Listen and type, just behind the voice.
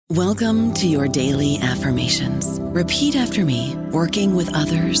Welcome to your daily affirmations. Repeat after me. Working with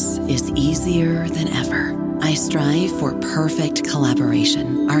others is easier than ever. I strive for perfect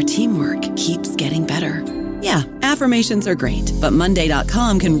collaboration. Our teamwork keeps getting better. Yeah, affirmations are great, but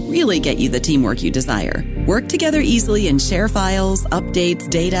Monday.com can really get you the teamwork you desire. Work together easily and share files, updates,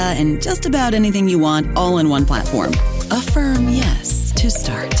 data, and just about anything you want all in one platform. Affirm yes to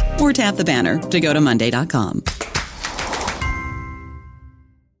start, or tap the banner to go to Monday.com.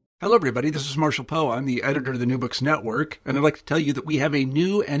 Hello, everybody. This is Marshall Poe. I'm the editor of the New Books Network, and I'd like to tell you that we have a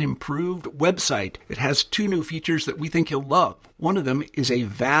new and improved website. It has two new features that we think you'll love. One of them is a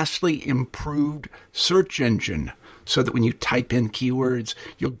vastly improved search engine, so that when you type in keywords,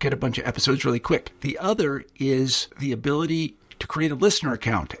 you'll get a bunch of episodes really quick. The other is the ability to create a listener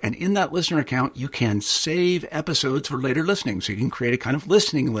account, and in that listener account, you can save episodes for later listening, so you can create a kind of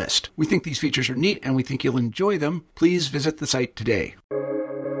listening list. We think these features are neat, and we think you'll enjoy them. Please visit the site today.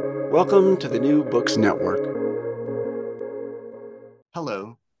 Welcome to the New Books Network.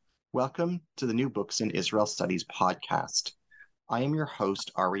 Hello. Welcome to the New Books in Israel Studies podcast. I am your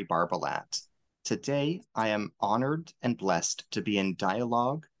host, Ari Barbalat. Today, I am honored and blessed to be in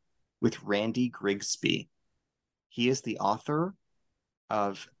dialogue with Randy Grigsby. He is the author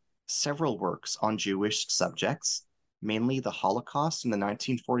of several works on Jewish subjects, mainly the Holocaust and the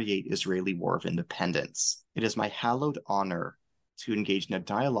 1948 Israeli War of Independence. It is my hallowed honor to engage in a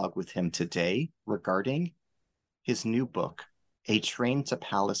dialogue with him today regarding his new book, A Train to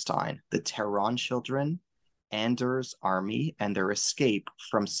Palestine, The Tehran Children, Anders' Army, and Their Escape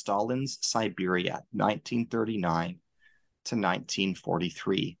from Stalin's Siberia, 1939 to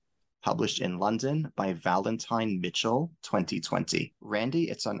 1943, published in London by Vallentine Mitchell, 2020.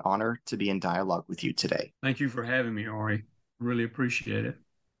 Randy, it's an honor to be in dialogue with you today. Thank you for having me, Ari. Really appreciate it.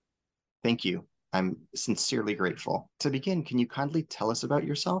 Thank you. I'm sincerely grateful. To begin, can you kindly tell us about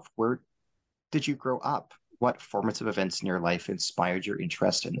yourself? Where did you grow up? What formative events in your life inspired your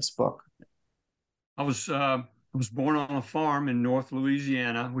interest in this book? I was born on a farm in North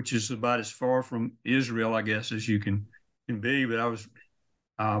Louisiana, which is about as far from Israel, I guess, as you can be. But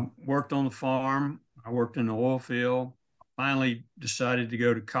I worked on the farm. I worked in the oil field. Finally decided to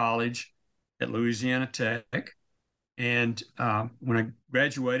go to college at Louisiana Tech. And when I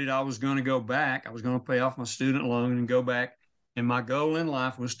graduated, I was going to go back. I was going to pay off my student loan and go back. And my goal in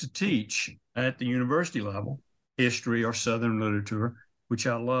life was to teach at the university level, history or Southern literature, which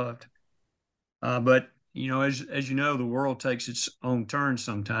I loved. But, you know, as you know, the world takes its own turn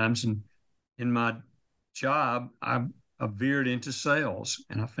sometimes. And in my job, I veered into sales.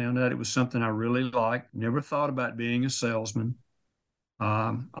 And I found out it was something I really liked. Never thought about being a salesman.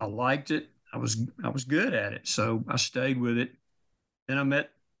 I liked it. I was good at it, so I stayed with it. Then I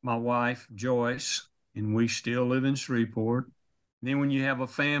met my wife, Joyce, and we still live in Shreveport. And then when you have a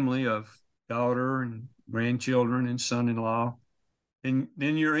family of daughter and grandchildren and son-in-law, then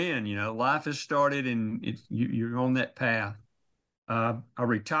you're in. You know, life has started, and you're on that path. I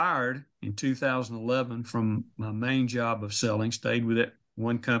retired in 2011 from my main job of selling. Stayed with it,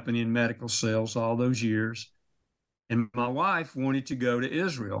 one company in medical sales all those years, and my wife wanted to go to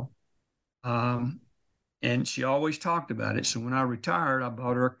Israel. And she always talked about it. So when I retired, I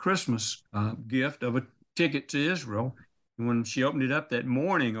bought her a Christmas gift of a ticket to Israel. And when she opened it up that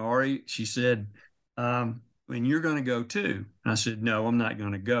morning, Ari, she said, and you're going to go too. And I said, no, I'm not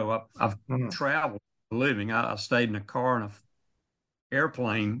going to go. I've traveled for a living. I stayed in a car and an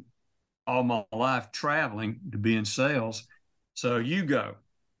airplane all my life traveling to be in sales. So you go.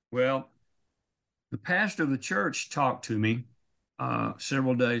 Well, the pastor of the church talked to me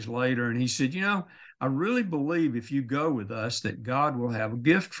several days later, and he said, you know, I really believe if you go with us that God will have a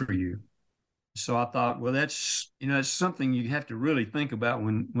gift for you. So I thought, well, that's something you have to really think about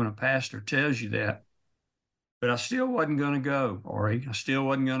when a pastor tells you that. But I still wasn't going to go, Ari. I still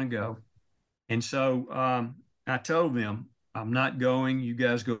wasn't going to go. And so I told them, I'm not going. You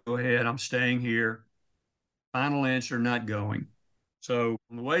guys go ahead. I'm staying here. Final answer, not going. So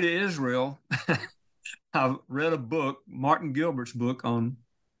on the way to Israel, I read a book, Martin Gilbert's book on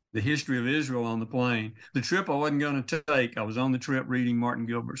the history of Israel on the plane. The trip I wasn't going to take, I was on the trip reading Martin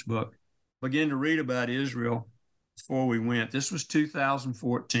Gilbert's book. Began to read about Israel before we went. This was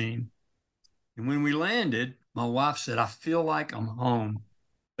 2014. And when we landed, my wife said, I feel like I'm home.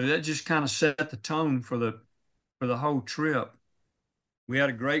 So that just kind of set the tone for the whole trip. We had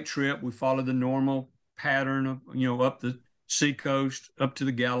a great trip. We followed the normal pattern of, up the seacoast, up to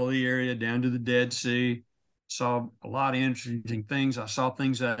the Galilee area, down to the Dead Sea. Saw a lot of interesting things. I saw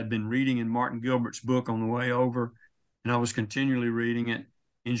things I had been reading in Martin Gilbert's book on the way over, and I was continually reading it.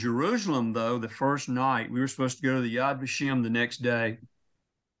 In Jerusalem, though, the first night, we were supposed to go to the Yad Vashem the next day.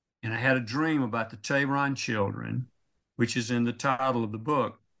 and I had a dream about the Tehran children, which is in the title of the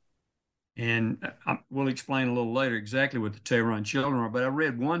book. And we'll explain a little later exactly what the Tehran children are. But I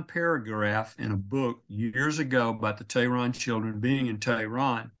read one paragraph in a book years ago about the Tehran children being in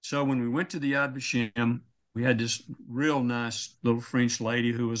Tehran. So when we went to the Yad Vashem, we had this real nice little French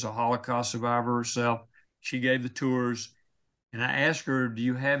lady who was a Holocaust survivor herself. She gave the tours. And I asked her, do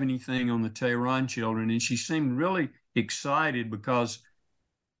you have anything on the Tehran children? And she seemed really excited because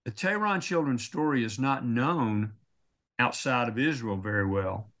the Tehran children's story is not known outside of Israel very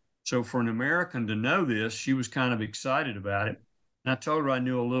well. So for an American to know this, she was kind of excited about it. And I told her I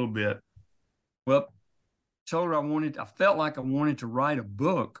knew a little bit. Well, I told her I felt like I wanted to write a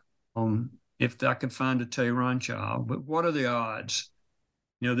book on if I could find a Tehran child, but what are the odds?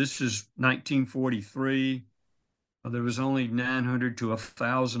 This is 1943. There was only 900 to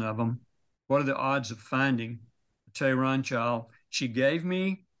 1,000 of them. What are the odds of finding a Tehran child? She gave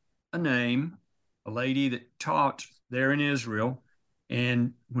me a name, a lady that taught there in Israel.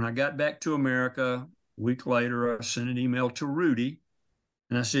 And when I got back to America, a week later, I sent an email to Rudy.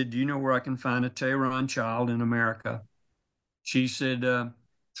 And I said, do you know where I can find a Tehran child in America? She said,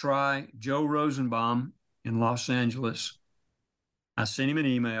 try Joe Rosenbaum in Los Angeles. I sent him an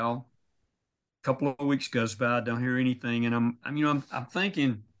email. A couple of weeks goes by, I don't hear anything. And I'm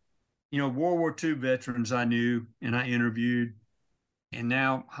thinking, World War II veterans I knew and I interviewed, and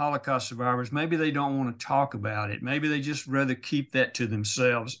now Holocaust survivors, maybe they don't want to talk about it. Maybe they just rather keep that to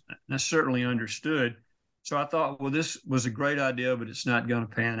themselves. And I certainly understood. So I thought, well, this was a great idea, but it's not going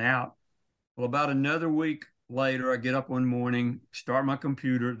to pan out. Well, about another week later, I get up one morning, start my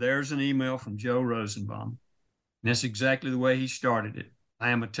computer. There's an email from Joe Rosenbaum. And that's exactly the way he started it. I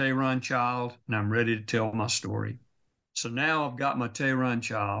am a Tehran child, and I'm ready to tell my story. So now I've got my Tehran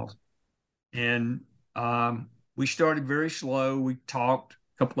child. And we started very slow. We talked a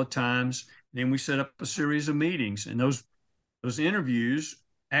couple of times. Then we set up a series of meetings. And those interviews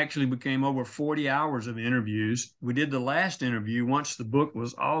actually became over 40 hours of interviews. We did the last interview once the book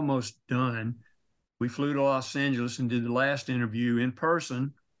was almost done. We flew to Los Angeles and did the last interview in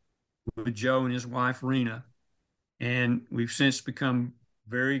person with Joe and his wife, Rena. And we've since become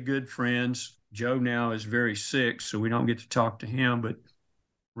very good friends. Joe now is very sick, so we don't get to talk to him, but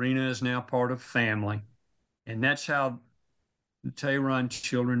Rena is now part of family. And that's how the Tehran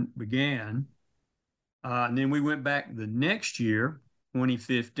children began. And then we went back the next year,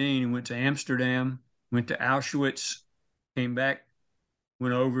 2015, and went to Amsterdam, went to Auschwitz, came back,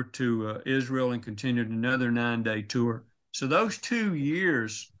 went over to Israel and continued another 9-day tour. So those 2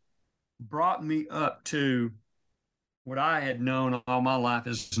 years brought me up to what I had known all my life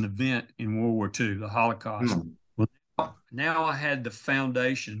as an event in World War II, the Holocaust. Well, now I had the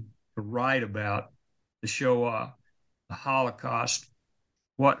foundation to write about the Shoah, the Holocaust,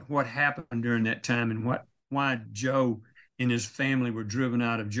 what happened during that time, and why Joe and his family were driven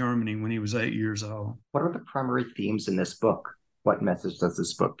out of Germany when he was 8 years old. What are the primary themes in this book? What message does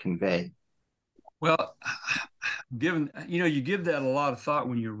this book convey? Well, you give that a lot of thought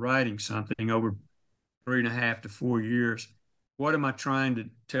when you're writing something over 3.5 to 4 years. What am I trying to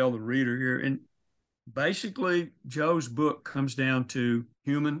tell the reader here? And basically, Joe's book comes down to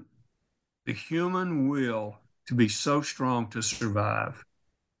the human will to be so strong to survive.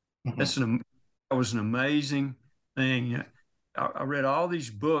 Mm-hmm. That was an amazing thing. I read all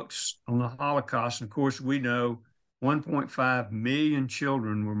these books on the Holocaust, and of course, we know 1.5 million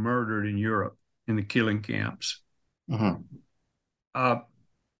children were murdered in Europe in the killing camps. Mm-hmm.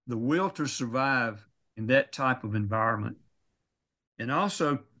 The will to survive in that type of environment. And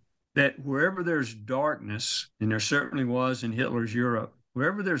also that wherever there's darkness, and there certainly was in Hitler's Europe,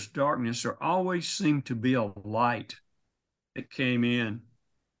 wherever there's darkness, there always seemed to be a light that came in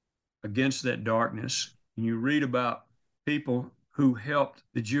against that darkness. And you read about people who helped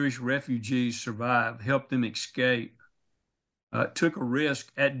the Jewish refugees survive, helped them escape, took a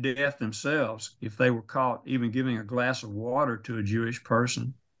risk at death themselves if they were caught even giving a glass of water to a Jewish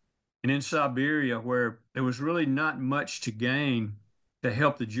person. And in Siberia, where there was really not much to gain to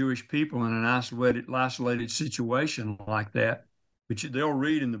help the Jewish people in an isolated situation like that, but they'll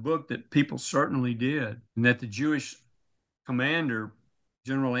read in the book that people certainly did, and that the Jewish commander,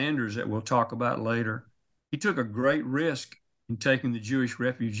 General Anders, that we'll talk about later, he took a great risk in taking the Jewish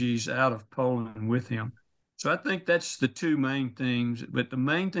refugees out of Poland with him. So I think that's the two main things. But the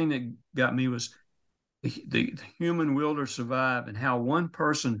main thing that got me was the human will to survive, and how one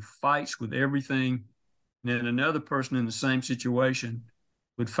person fights with everything, and then another person in the same situation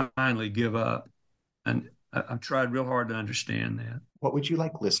would finally give up. And I've tried real hard to understand that. What would you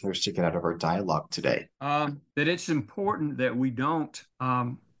like listeners to get out of our dialogue today? That it's important that we don't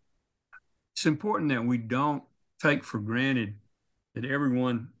it's important that we don't take for granted that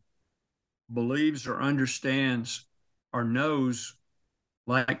everyone believes or understands or knows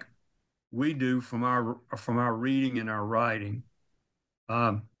like we do from our reading and our writing.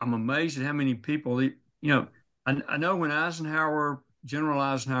 I'm amazed at how many people, I know when General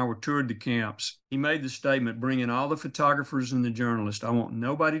Eisenhower toured the camps, he made the statement, bringing all the photographers and the journalists. I want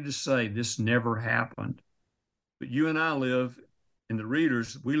nobody to say this never happened. But you and I live, and the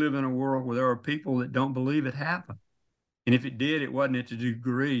readers, we live in a world where there are people that don't believe it happened. And if it did, it wasn't to the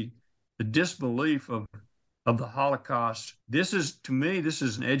degree, the disbelief of the Holocaust. To me, this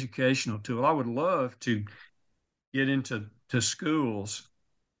is an educational tool. I would love to get into schools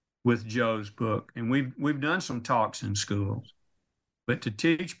with Joe's book. And we've done some talks in schools. But to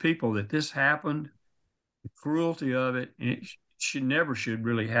teach people that this happened, the cruelty of it, and it should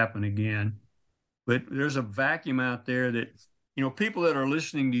really happen again. But there's a vacuum out there that, people that are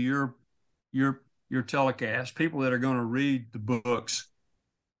listening to your telecast, people that are going to read the books,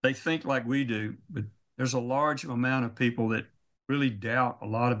 they think like we do, but there's a large amount of people that really doubt a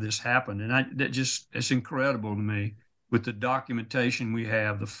lot of this happened. And it's incredible to me with the documentation we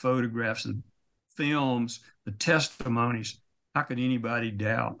have, the photographs, the films, the testimonies. How could anybody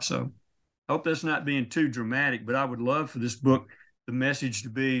doubt? So I hope that's not being too dramatic, but I would love for this book, the message to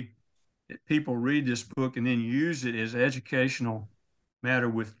be that people read this book and then use it as educational matter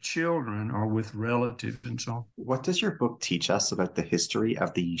with children or with relatives and so on. What does your book teach us about the history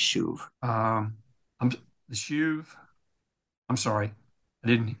of the Yishuv? The Shuv. I'm sorry, I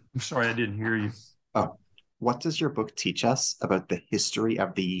didn't hear you. Oh, what does your book teach us about the history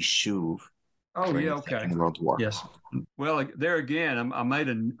of the Yishuv? Oh, yeah, okay. Second World War. Yes. Well, there again, I made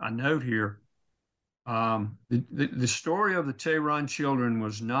a note here. The story of the Tehran children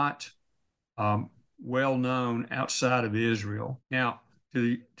was not well known outside of Israel. Now,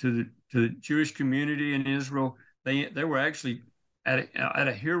 to the Jewish community in Israel, they were actually at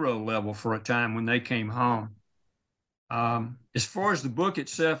a hero level for a time when they came home. As far as the book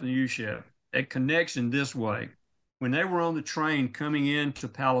itself and Yushev, it connects in this way. When they were on the train coming into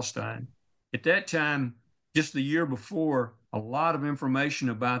Palestine, at that time, just the year before, a lot of information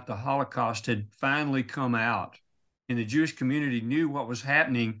about the Holocaust had finally come out, and the Jewish community knew what was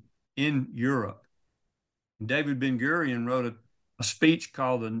happening in Europe. And David Ben-Gurion wrote a speech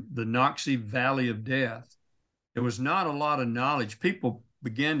called the Nazi Valley of Death. There was not a lot of knowledge. People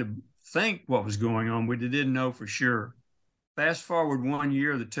began to think what was going on, but they didn't know for sure. Fast forward 1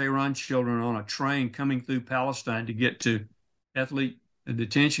 year, the Tehran children on a train coming through Palestine to get to a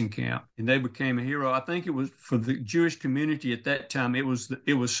detention camp, and they became a hero. I think it was for the Jewish community at that time. It was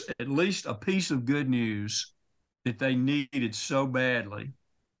at least a piece of good news that they needed so badly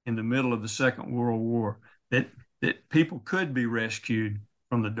in the middle of the Second World War, that people could be rescued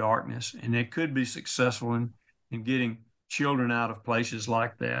from the darkness, and they could be successful in getting children out of places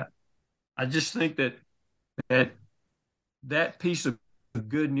like that. I just think that piece of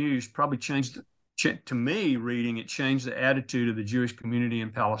good news probably changed. To me, reading it changed the attitude of the Jewish community in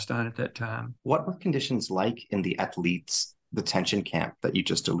Palestine at that time. What were conditions like in the athletes' detention camp that you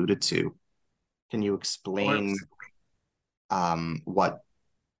just alluded to? Can you explain what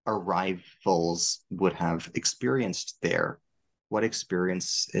arrivals would have experienced there? What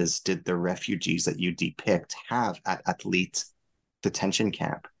experiences did the refugees that you depict have at athlete detention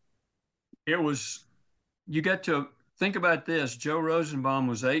camp? You got to think about this. Joe Rosenbaum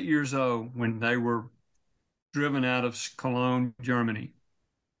was 8 years old when they were driven out of Cologne, Germany.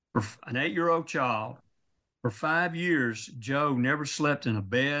 For an 8-year-old child, for 5 years, Joe never slept in a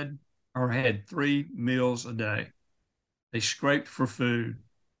bed or had 3 meals a day. They scraped for food.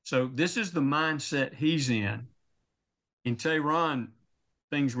 So this is the mindset he's in. In Tehran,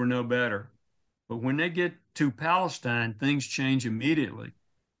 things were no better. But when they get to Palestine, things change immediately.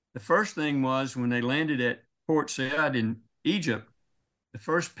 The first thing was when they landed at Port Said in Egypt, the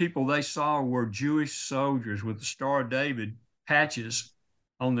first people they saw were Jewish soldiers with the Star of David patches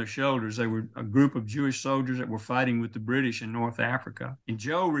on their shoulders. They were a group of Jewish soldiers that were fighting with the British in North Africa. And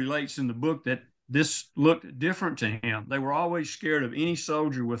Joe relates in the book that this looked different to him. They were always scared of any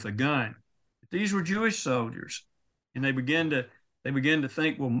soldier with a gun. But these were Jewish soldiers. And they began to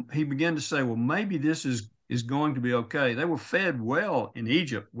think, he began to say, maybe this is going to be okay. They were fed well in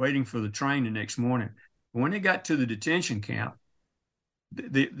Egypt, waiting for the train the next morning. But when they got to the detention camp,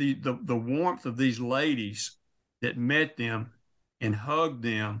 the warmth of these ladies that met them and hugged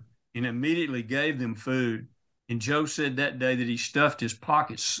them and immediately gave them food. And Joe said that day that he stuffed his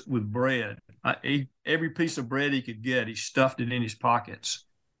pockets with bread. Every piece of bread he could get, he stuffed it in his pockets.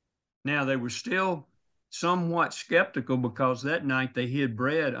 Now, they were still somewhat skeptical because that night they hid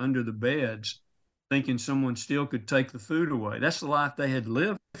bread under the beds, thinking someone still could take the food away. That's the life they had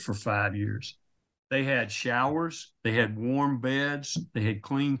lived for 5 years. They had showers, they had warm beds, they had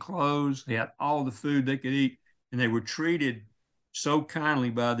clean clothes, they had all the food they could eat, and they were treated so kindly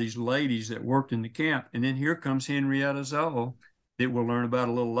by these ladies that worked in the camp. And then here comes Henrietta Zoll, that we'll learn about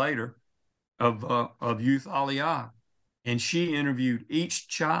a little later, of Youth Aliyah. And she interviewed each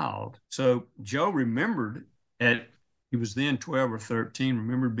child. So Joe remembered he was then 12 or 13,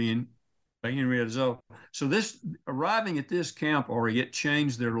 remembered being by Henrietta Zoll. So arriving at this camp, it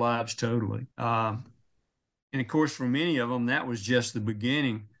changed their lives totally. And of course, for many of them, that was just the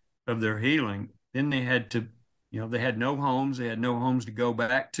beginning of their healing. Then they had to, they had no homes. They had no homes to go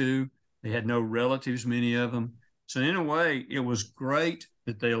back to. They had no relatives, many of them. So in a way, it was great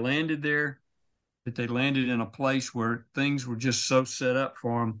that they landed there, that they landed in a place where things were just so set up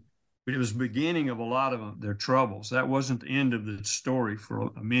for them. But it was the beginning of a lot of their troubles. That wasn't the end of the story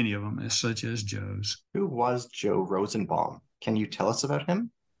for many of them, such as Joe's. Who was Joe Rosenbaum? Can you tell us about him?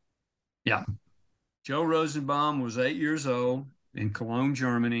 Yeah. Joe Rosenbaum was 8 years old in Cologne,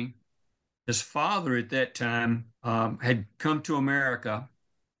 Germany. His father at that time had come to America,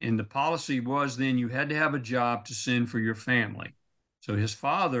 and the policy was then you had to have a job to send for your family. So his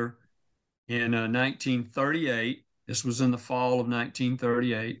father, in 1938, this was in the fall of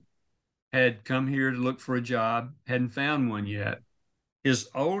 1938, had come here to look for a job, hadn't found one yet. His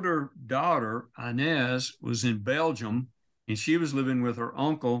older daughter, Inez, was in Belgium, and she was living with her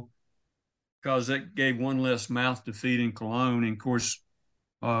uncle because that gave one less mouth to feed in Cologne. And of course,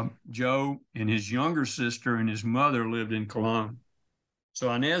 Joe and his younger sister and his mother lived in Cologne.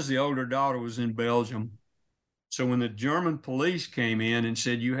 So Inez, the older daughter, was in Belgium. So when the German police came in and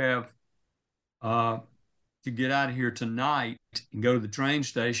said, you have to get out of here tonight and go to the train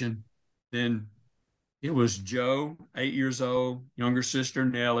station, then it was Joe, 8 years old, younger sister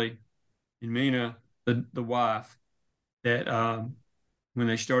Nellie, and Mina, the wife, that when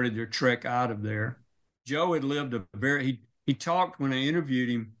they started their trek out of there. Joe had lived he talked, when I interviewed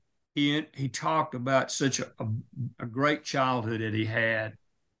him, he talked about such a great childhood that he had.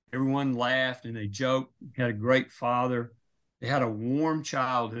 Everyone laughed and they joked. He had a great father. They had a warm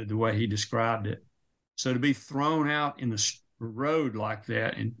childhood, the way he described it. So to be thrown out in the road like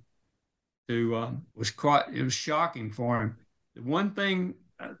that and it was shocking for him.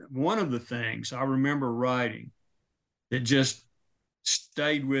 One of the things I remember writing that just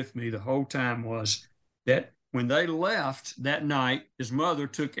stayed with me the whole time was that when they left that night, his mother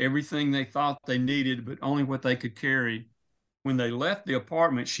took everything they thought they needed, but only what they could carry. When they left the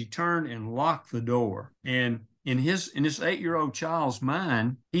apartment, she turned and locked the door. And in this 8-year-old child's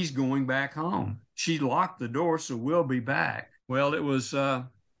mind, he's going back home. She locked the door, so we'll be back. Well, it was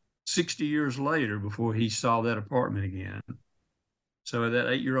 60 years later before he saw that apartment again. So that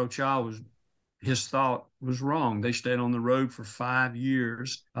 8-year-old child his thought was wrong. They stayed on the road for 5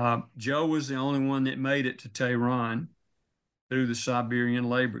 years. Joe was the only one that made it to Tehran through the Siberian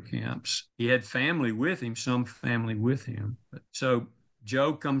labor camps. He had family with him, some family with him. So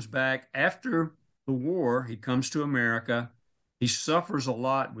Joe comes back after the war. He comes to America. He suffers a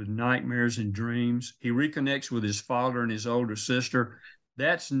lot with nightmares and dreams. He reconnects with his father and his older sister.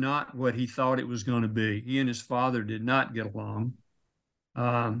 That's not what he thought it was going to be. He and his father did not get along.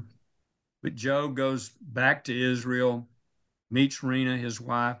 But Joe goes back to Israel, meets Rena, his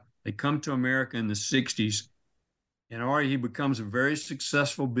wife. They come to America in the 60s. And he becomes a very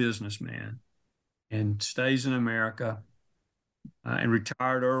successful businessman and stays in America and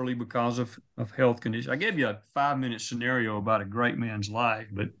retired early because of health conditions. I gave you a 5-minute scenario about a great man's life,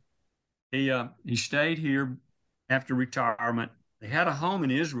 but he stayed here after retirement. They had a home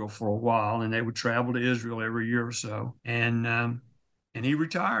in Israel for a while, and they would travel to Israel every year or so. And he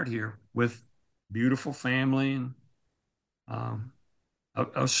retired here with beautiful family and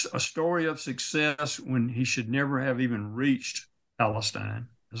a story of success when he should never have even reached Palestine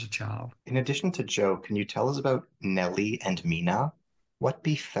as a child. In addition to Joe, can you tell us about Nellie and Mina? What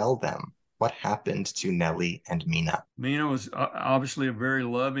befell them? What happened to Nellie and Mina? Mina was obviously a very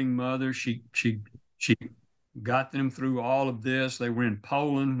loving mother. She got them through all of this. They were in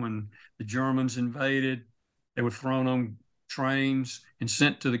Poland when the Germans invaded. They were thrown on trains and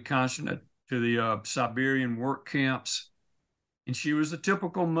sent to the Siberian work camps. And she was the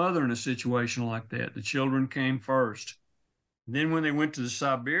typical mother in a situation like that. The children came first. And then when they went to the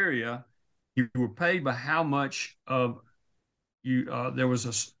Siberia, you were paid by how much of you. There was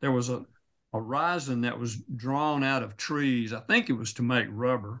a resin that was drawn out of trees. I think it was to make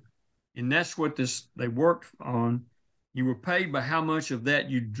rubber, and that's what they worked on. you were paid by how much of that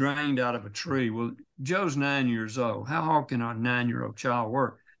you drained out of a tree. Well, Joe's 9 years old. How hard can a 9-year-old child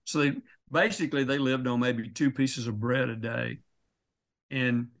work? So they lived on maybe 2 pieces of bread a day.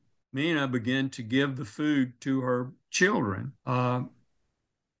 And Mina began to give the food to her children, and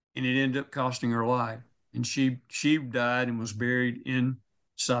it ended up costing her life. And she died and was buried in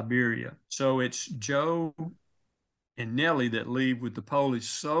Siberia. So it's Joe and Nellie that leave with the Polish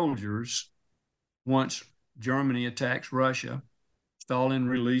soldiers once Germany attacks Russia. Stalin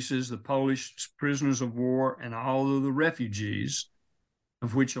releases the Polish prisoners of war and all of the refugees,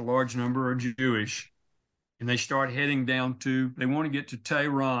 of which a large number are Jewish. And they start heading they want to get to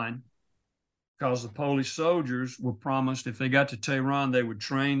Tehran, because the Polish soldiers were promised if they got to Tehran, they would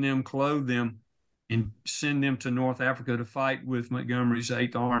train them, clothe them, and send them to North Africa to fight with Montgomery's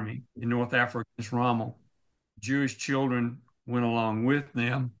 8th Army in North Africa against Rommel. Jewish children went along with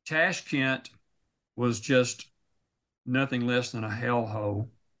them. Tashkent was just nothing less than a hellhole.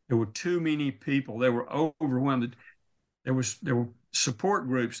 There were too many people. They were overwhelmed. There were support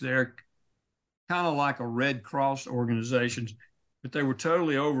groups there, kind of like a Red Cross organizations, but they were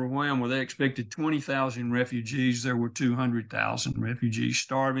totally overwhelmed. Where they expected 20,000 refugees, there were 200,000 refugees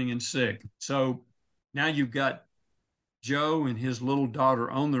starving and sick. So now you've got Joe and his little daughter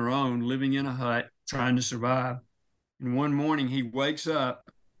on their own, living in a hut, trying to survive. And one morning he wakes up,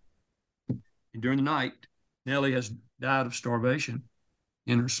 and during the night, Nellie has died of starvation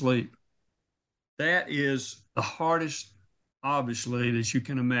in her sleep. That is the hardest, obviously, that you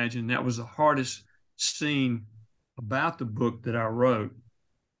can imagine. That was the hardest scene about the book that I wrote.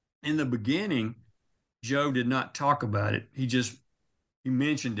 In the beginning, Joe did not talk about it. He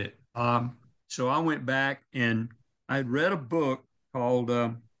mentioned it. So I went back and I had read a book called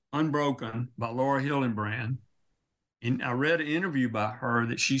Unbroken by Laura Hillenbrand. And I read an interview by her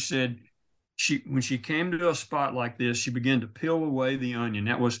that she said when she came to a spot like this, she began to peel away the onion.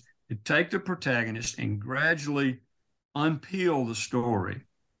 That was to take the protagonist and gradually unpeel the story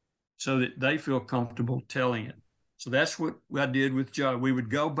so that they feel comfortable telling it. So that's what I did with Joe. We would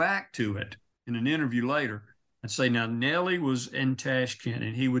go back to it in an interview later and say, now Nellie was in Tashkent,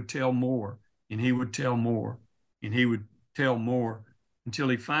 and he would tell more, and he would tell more, and he would tell more until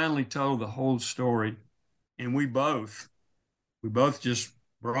he finally told the whole story. And we both just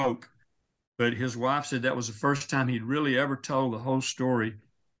broke. But his wife said that was the first time he'd really ever told the whole story,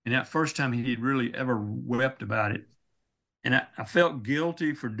 and that first time he'd really ever wept about it. And I felt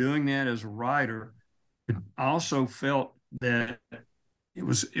guilty for doing that as a writer, but I also felt that it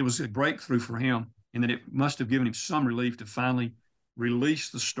was a breakthrough for him, and that it must have given him some relief to finally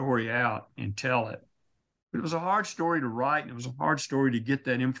release the story out and tell it. But it was a hard story to write, and it was a hard story to get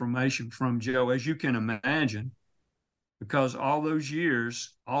that information from Joe, as you can imagine, because all these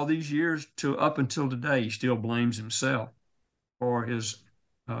years to up until today, he still blames himself for his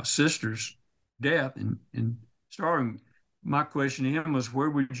sister's death and starving. My question to him was,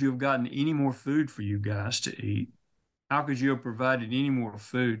 where would you have gotten any more food for you guys to eat? How could you have provided any more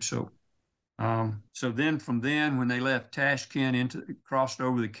food? So then from then, when they left Tashkent, crossed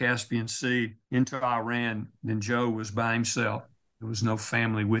over the Caspian Sea into Iran, then Joe was by himself. There was no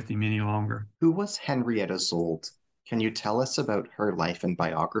family with him any longer. Who was Henrietta Zold? Can you tell us about her life and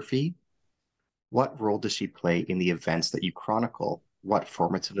biography? What role does she play in the events that you chronicle? What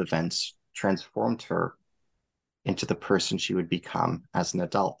formative events transformed her into the person she would become as an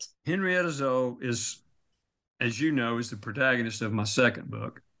adult? Henrietta Zold is, as you know, is the protagonist of my second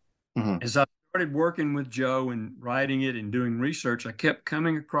book. Mm-hmm. As I started working with Joe and writing it and doing research, I kept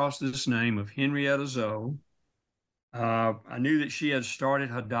coming across this name of Henrietta Zold. I knew that she had started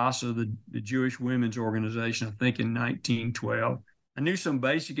Hadassah, the Jewish women's organization, I think in 1912. I knew some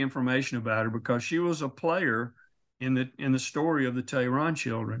basic information about her because she was a player in the story of the Tehran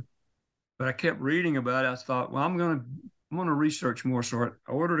children. But I kept reading about it. I thought, well, I'm going to research more. So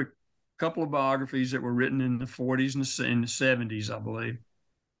I ordered a couple of biographies that were written in the 40s and in the 70s, I believe,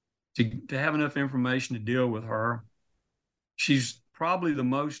 to have enough information to deal with her. She's probably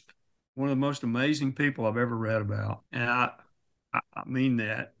one of the most amazing people I've ever read about. And I mean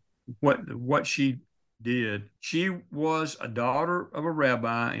that. What she did. She was a daughter of a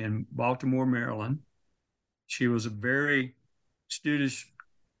rabbi in Baltimore, Maryland. She was a very studious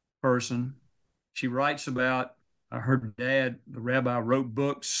person. She writes about her dad, the rabbi, wrote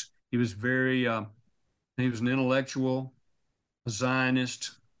books. He was he was an intellectual, a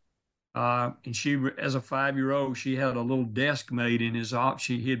Zionist. And she, as a 5-year-old, she had a little desk made in his office.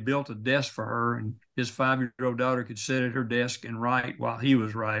 He had built a desk for her, and his 5-year-old daughter could sit at her desk and write while he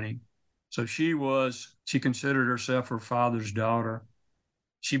was writing. So she considered herself her father's daughter.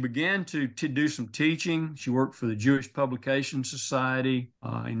 she began to do some teaching. She worked for the Jewish Publication Society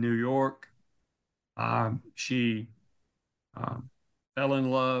in New York. She fell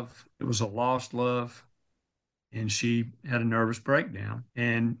in love. It was a lost love, and she had a nervous breakdown.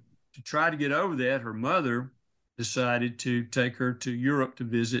 And to try to get over that, her mother decided to take her to Europe to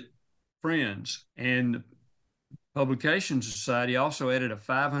visit friends. And the Publication Society also added a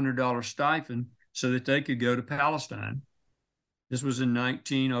 $500 stipend so that they could go to Palestine. This was in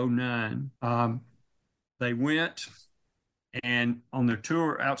 1909. They went, and on their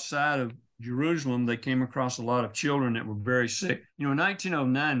tour outside of Jerusalem, they came across a lot of children that were very sick. You know, in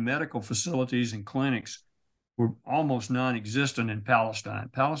 1909, medical facilities and clinics were almost non-existent in Palestine.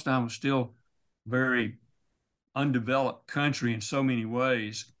 Palestine was still a very undeveloped country in so many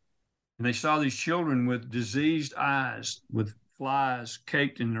ways. And they saw these children with diseased eyes, with flies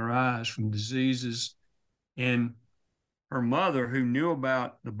caked in their eyes from diseases. And her mother, who knew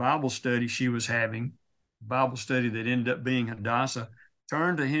about the Bible study she was having, Bible study that ended up being Hadassah,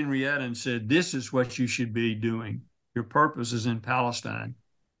 turned to Henrietta and said, "This is what you should be doing. Your purpose is in Palestine."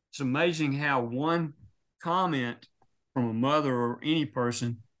 It's amazing how one comment from a mother or any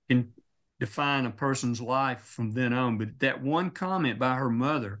person can define a person's life from then on. But that one comment by her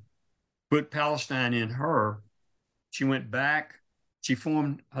mother put Palestine in her. She went back. She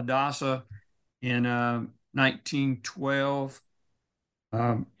formed Hadassah in 1912.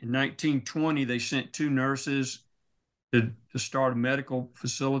 In 1920, they sent 2 nurses to start medical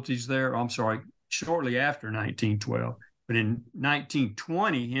facilities there. I'm sorry, shortly after 1912. But in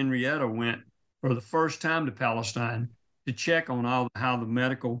 1920, Henrietta went for the first time to Palestine to check on how the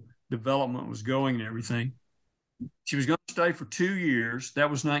medical development was going and everything. She was going to stay for 2 years. That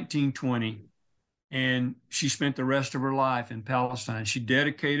was 1920. And she spent the rest of her life in Palestine. She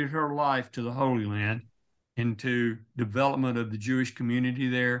dedicated her life to the Holy Land and to development of the Jewish community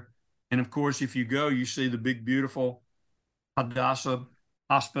there. And of course, if you go, you see the big, beautiful Hadassah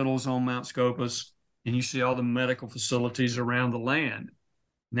hospitals on Mount Scopus, and you see all the medical facilities around the land.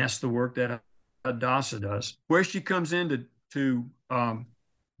 And that's the work that Hadassah does. Where she comes into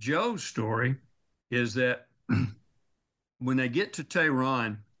Joe's story is that when they get to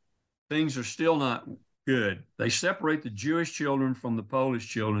Tehran, things are still not good. They separate the Jewish children from the Polish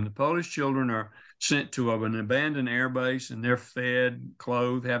children. The Polish children are sent to an abandoned air base, and they're fed,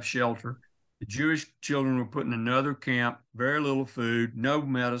 clothed, have shelter. The Jewish children were put in another camp, very little food, no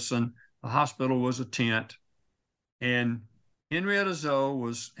medicine. The hospital was a tent. And Henrietta Zoe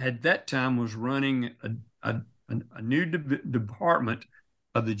was running a new department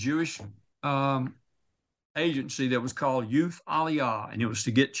of the Jewish agency that was called Youth Aliyah, and it was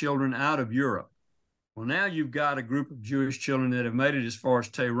to get children out of Europe. Well, now you've got a group of Jewish children that have made it as far as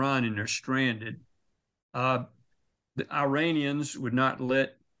Tehran, and they're stranded. The Iranians would not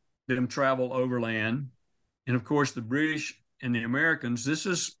let them travel overland. And of course, the British and the Americans, this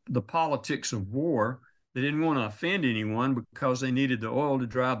is the politics of war. They didn't want to offend anyone because they needed the oil to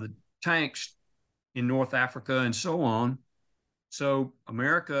drive the tanks in North Africa and so on. So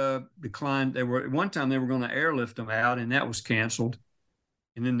America declined. At one time they were going to airlift them out, and that was canceled.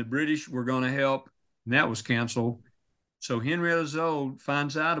 And then the British were going to help, and that was canceled. So Henrietta Zoe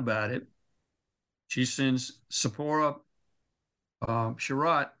finds out about it. She sends Sephora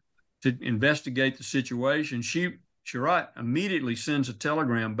Sharat to investigate the situation. Sharat immediately sends a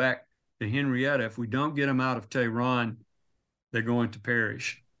telegram back to Henrietta: if we don't get them out of Tehran, they're going to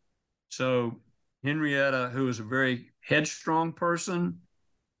perish. So Henrietta, who is a very headstrong person,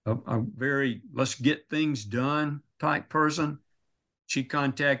 a very let's get things done type person, she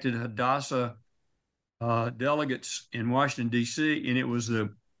contacted Hadassah delegates in Washington, D.C., and it was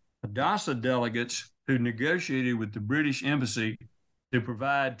the Hadassah delegates who negotiated with the British embassy to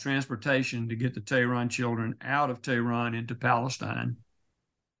provide transportation to get the Tehran children out of Tehran into Palestine.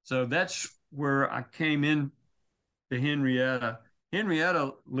 So that's where I came in to Henrietta.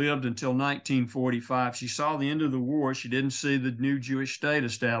 Henrietta lived until 1945. She saw the end of the war. She didn't see the new Jewish state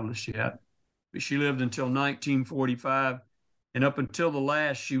established yet, but she lived until 1945. And up until the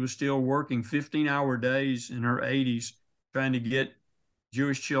last, she was still working 15-hour days in her 80s, trying to get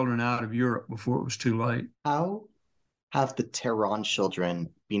Jewish children out of Europe before it was too late. How have the Tehran children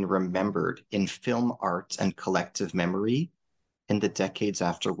been remembered in film art and collective memory in the decades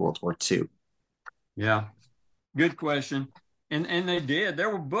after World War II? Yeah, good question. And they did. There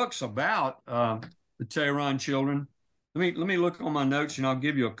were books about the Tehran children. Let me look on my notes, and I'll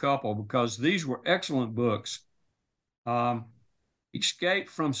give you a couple, because these were excellent books. Escape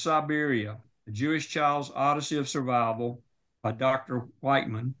from Siberia, The Jewish Child's Odyssey of Survival by Dr.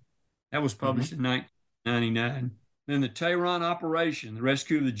 Whiteman. That was published in 1999. Then the Tehran Operation, the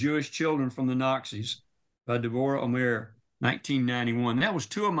Rescue of the Jewish Children from the Nazis by Devorah Omer, 1991. That was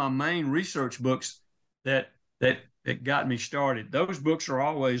two of my main research books that got me started. Those books are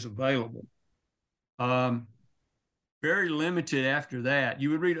always available. Very limited after that. You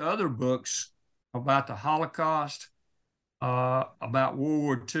would read other books about the Holocaust, about World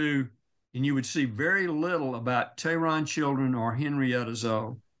War II, and you would see very little about Tehran children or Henrietta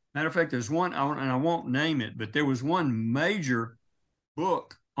Zoe. Matter of fact, there's one, and I won't name it, but there was one major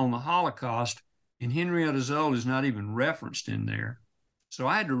book on the Holocaust, and Henrietta Zoe is not even referenced in there. So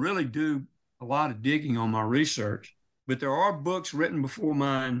I had to really do a lot of digging on my research. But there are books written before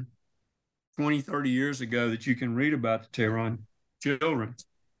mine 20, 30 years ago that you can read about the Tehran children.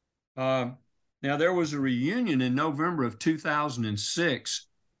 Now, there was a reunion in November of 2006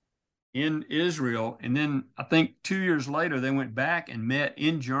 in Israel. And then I think 2 years later, they went back and met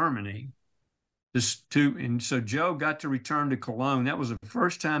in Germany. And so Joe got to return to Cologne. That was the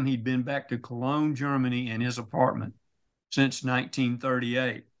first time he'd been back to Cologne, Germany, and his apartment since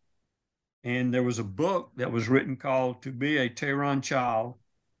 1938. And there was a book that was written called To Be a Tehran Child.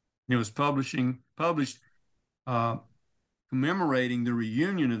 And it was published commemorating the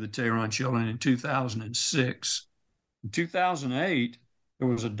reunion of the Tehran children in 2006. In 2008, there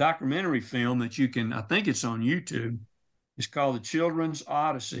was a documentary film that I think it's on YouTube. It's called The Children's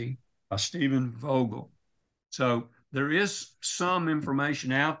Odyssey by Stephen Vogel. So there is some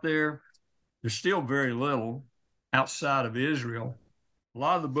information out there. There's still very little outside of Israel. A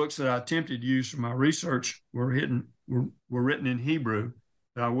lot of the books that I attempted to use for my research were written in Hebrew,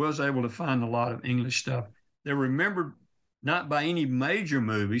 but I was able to find a lot of English stuff. They're remembered not by any major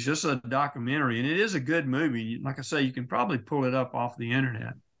movies, just a documentary. And it is a good movie. Like I say, you can probably pull it up off the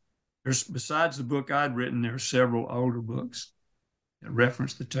internet. Besides the book I'd written, there are several older books that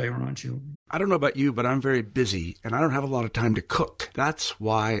reference the Tehran children. I don't know about you, but I'm very busy and I don't have a lot of time to cook. That's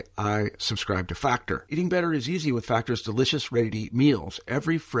why I subscribe to Factor. Eating better is easy with Factor's delicious, ready-to-eat meals.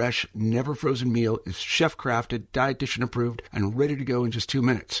 Every fresh, never frozen meal is chef-crafted, dietitian approved, and ready to go in just 2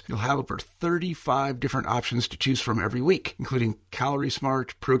 minutes. You'll have over 35 different options to choose from every week, including Calorie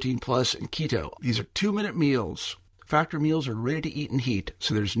Smart, Protein Plus, and Keto. These are 2-minute meals. Factor meals are ready to eat and heat,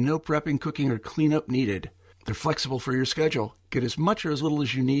 so there's no prepping, cooking, or cleanup needed. They're flexible for your schedule. Get as much or as little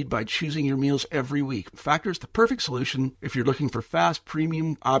as you need by choosing your meals every week. Factor's the perfect solution if you're looking for fast,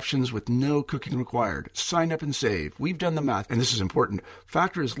 premium options with no cooking required. Sign up and save. We've done the math, and this is important.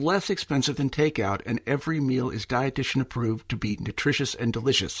 Factor is less expensive than takeout, and every meal is dietitian approved to be nutritious and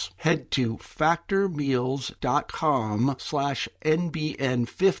delicious. Head to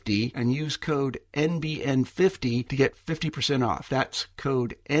factormeals.com/NBN50 and use code NBN50 to get 50% off. That's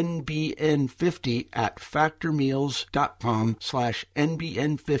code NBN50 at factormeals.com/NBN50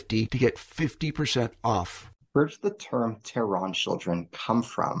 to get 50% off. Where does the term Tehran children come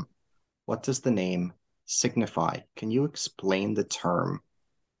from? What does the name signify? Can you explain the term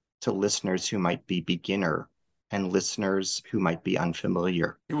to listeners who might be beginner and listeners who might be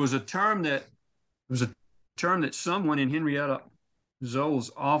unfamiliar? It was a term that someone in Henrietta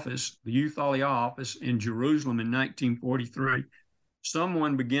Zoll's office, the Youth Aliyah office in Jerusalem in 1943,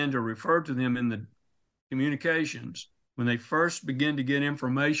 someone began to refer to them in the communications when they first began to get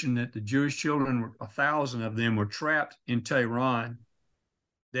information that the Jewish children, 1,000 of them, were trapped in Tehran,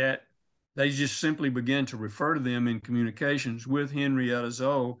 that they just simply began to refer to them in communications with Henrietta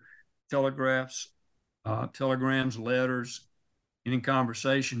Zoe, telegrams, letters, and in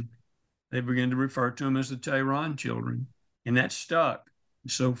conversation. They began to refer to them as the Tehran children, and that stuck.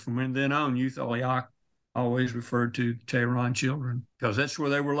 So from then on, Youth Aliyah always referred to Tehran children because that's where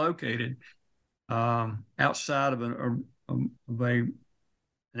they were located. Outside of an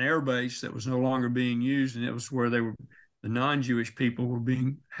air base that was no longer being used, and it was where the non-Jewish people were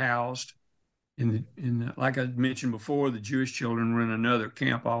being housed. Like I mentioned before, the Jewish children were in another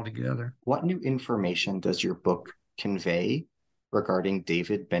camp altogether. What new information does your book convey regarding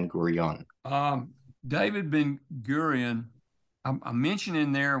David Ben-Gurion? David Ben-Gurion, I mentioned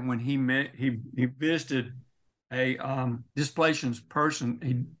in there when he visited a displacement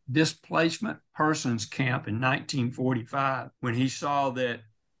persons camp in 1945, when he saw that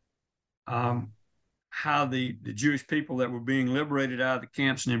how the Jewish people that were being liberated out of the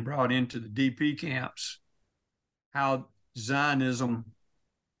camps and then brought into the DP camps, how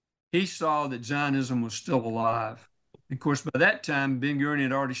he saw that Zionism was still alive. Of course, by that time, Ben-Gurion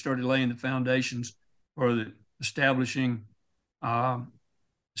had already started laying the foundations for establishing the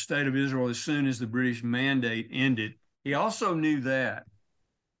State of Israel as soon as the British mandate ended. He also knew that.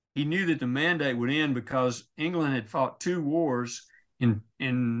 He knew that the mandate would end because England had fought 2 wars in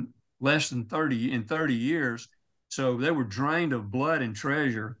less than 30 years. So they were drained of blood and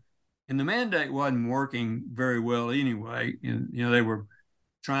treasure. And the mandate wasn't working very well anyway. They were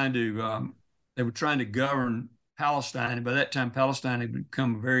trying to govern Palestine. And by that time, Palestine had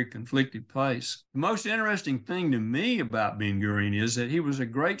become a very conflicted place. The most interesting thing to me about Ben-Gurion is that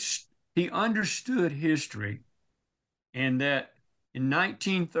he understood history, and that in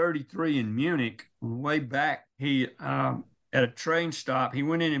 1933 in Munich, on the way back, he at a train stop, he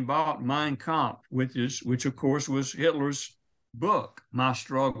went in and bought Mein Kampf, which of course was Hitler's book, My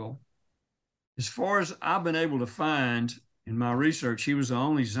Struggle. As far as I've been able to find in my research, he was the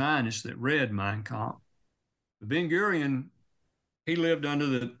only Zionist that read Mein Kampf. But Ben-Gurion, he lived under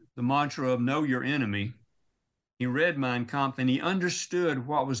the mantra of know your enemy. He read Mein Kampf and he understood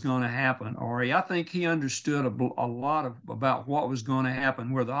what was going to happen. Ari, I think he understood a lot about what was going to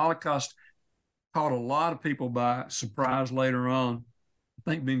happen, where the Holocaust caught a lot of people by surprise later on. I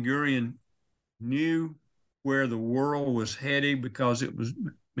think Ben-Gurion knew where the world was heading because it was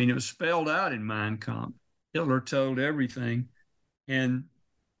spelled out in Mein Kampf. Hitler told everything. And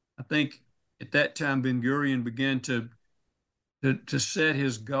I think at that time, Ben-Gurion began to set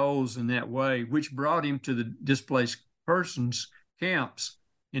his goals in that way, which brought him to the displaced persons camps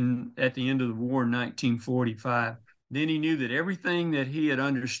at the end of the war in 1945. Then he knew that everything that he had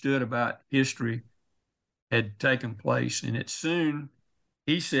understood about history had taken place. And soon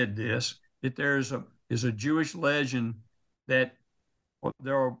he said that there is a Jewish legend that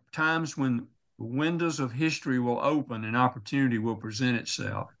there are times when the windows of history will open and opportunity will present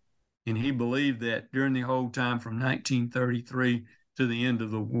itself. And he believed that during the whole time from 1933 to the end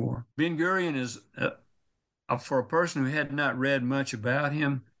of the war. Ben-Gurion is, for a person who had not read much about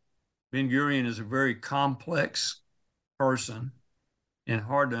him, Ben-Gurion is a very complex person and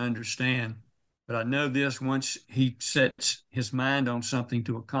hard to understand. But I know this, once he sets his mind on something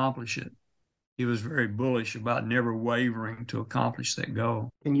to accomplish it, he was very bullish about never wavering to accomplish that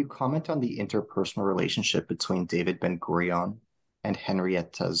goal. Can you comment on the interpersonal relationship between David Ben-Gurion and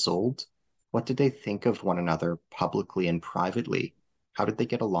Henrietta Szold? What did they think of one another publicly and privately? How did they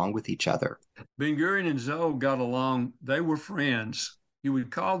get along with each other? Ben-Gurion and Szold got along. They were friends. You would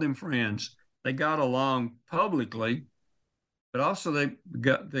call them friends. They got along publicly, but also they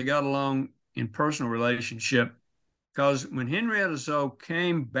got along in personal relationship, because when Henrietta Szold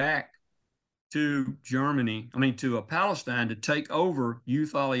came back to Palestine to take over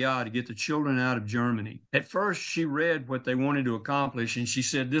Youth Aliyah to get the children out of Germany. At first, she read what they wanted to accomplish, and she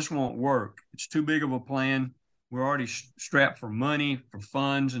said, this won't work. It's too big of a plan. We're already strapped for money, for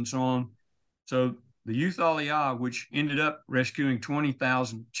funds, and so on. So the Youth Aliyah, which ended up rescuing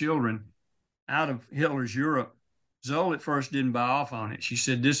 20,000 children out of Hitler's Europe, Szold at first didn't buy off on it. She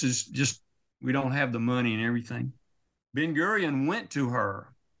said, this is just, we don't have the money and everything. Ben-Gurion went to her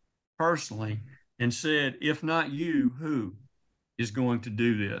personally and said, if not you, who is going to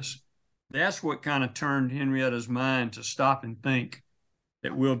do this? That's what kind of turned Henrietta's mind to stop and think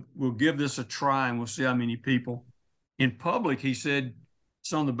that we'll give this a try and we'll see how many people. In public, he said,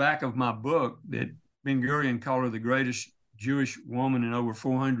 it's on the back of my book, that Ben-Gurion called her the greatest Jewish woman in over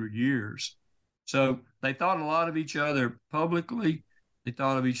 400 years. So they thought a lot of each other publicly. They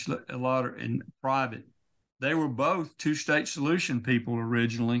thought of a lot in private. They were both two-state solution people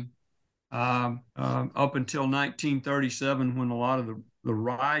originally. Up until 1937, when a lot of the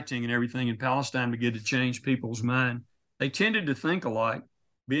rioting and everything in Palestine began to change people's mind. They tended to think alike.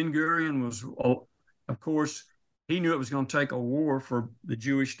 Ben-Gurion was, of course, he knew it was going to take a war for the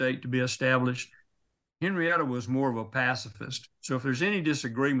Jewish state to be established. Henrietta was more of a pacifist. So if there's any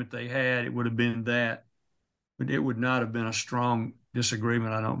disagreement they had, it would have been that. But it would not have been a strong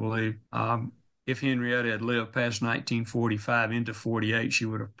disagreement, I don't believe. If Henrietta had lived past 1945 into 48, she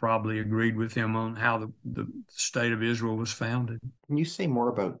would have probably agreed with him on how the state of Israel was founded. Can you say more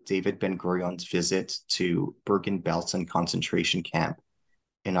about David Ben-Gurion's visit to Bergen-Belsen concentration camp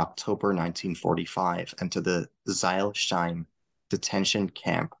in October 1945 and to the Zeilsheim detention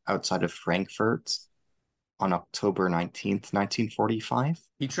camp outside of Frankfurt on October 19th, 1945?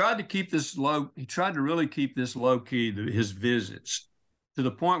 He tried to keep this low. He tried to really keep this low key, his visits, to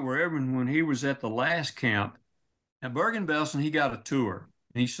the point where when he was at the last camp, at Bergen-Belsen, he got a tour.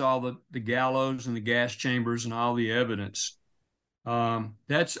 He saw the gallows and the gas chambers and all the evidence.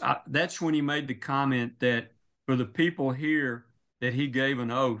 That's when he made the comment that for the people here, that he gave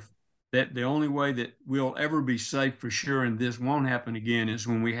an oath that the only way that we'll ever be safe for sure and this won't happen again is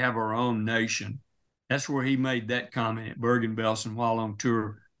when we have our own nation. That's where he made that comment at Bergen-Belsen while on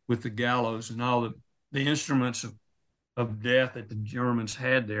tour with the gallows and all the instruments of death that the Germans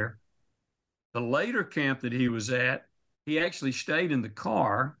had there. The later camp that he was at, he actually stayed in the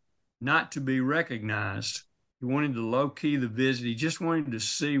car not to be recognized. He wanted to low-key the visit. He just wanted to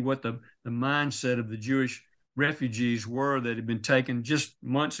see what the mindset of the Jewish refugees were that had been taken just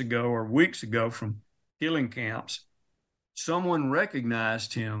months ago or weeks ago from killing camps. Someone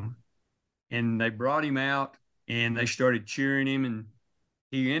recognized him, and they brought him out, and they started cheering him, and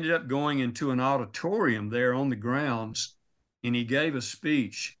he ended up going into an auditorium there on the grounds, and he gave a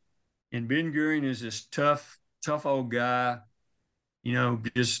speech. And Ben-Gurion is this tough old guy,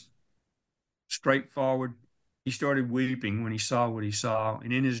 just straightforward. He started weeping when he saw what he saw.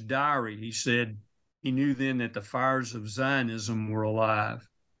 And in his diary, he said he knew then that the fires of Zionism were alive,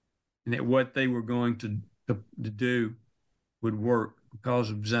 and that what they were going to do would work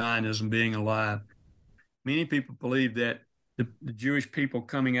because of Zionism being alive. Many people believe that the Jewish people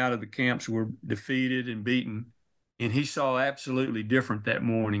coming out of the camps were defeated and beaten, and he saw absolutely different that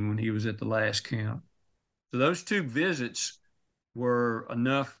morning when he was at the last camp. So those 2 visits were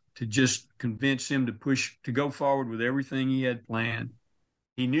enough to just convince him to go forward with everything he had planned.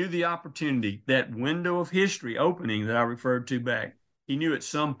 He knew the opportunity, that window of history opening that I referred to back. He knew at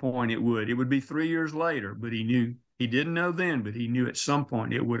some point it would. It would be 3 years later, but he didn't know then, but he knew at some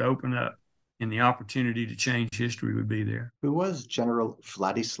point it would open up and the opportunity to change history would be there. Who was General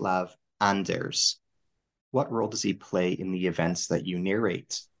Vladislav Anders? What role does he play in the events that you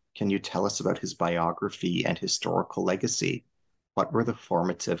narrate? Can you tell us about his biography and historical legacy? What were the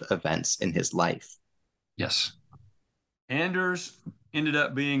formative events in his life? Yes. Anders ended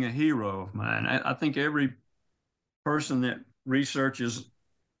up being a hero of mine. I think every person that researches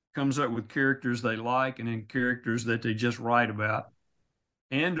comes up with characters they like and then characters that they just write about.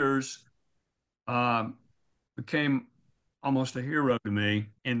 Anders became almost a hero to me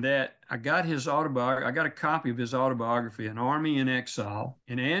in that I got his autobiography. I got a copy of his autobiography, An Army in Exile.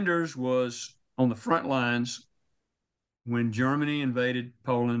 And Anders was on the front lines when Germany invaded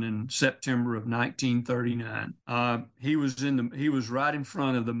Poland in September of 1939. He was right in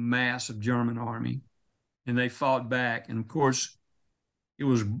front of the massive German army, and they fought back. And of course, it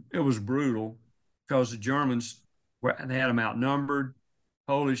was brutal because the Germans they had them outnumbered.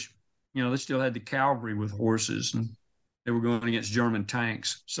 Polish, they still had the cavalry with horses, and they were going against German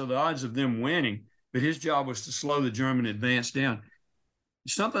tanks. So the odds of them winning, but his job was to slow the German advance down.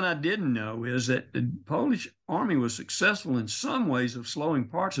 Something I didn't know is that the Polish army was successful in some ways of slowing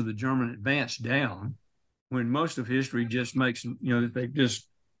parts of the German advance down, when most of history just makes, that they just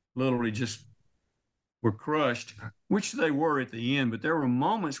literally just were crushed, which they were at the end. But there were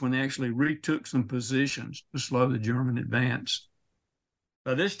moments when they actually retook some positions to slow the German advance.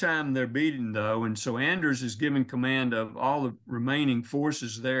 By this time, they're beaten, though, and so Anders is given command of all the remaining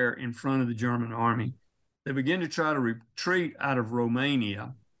forces there in front of the German army. They begin to try to retreat out of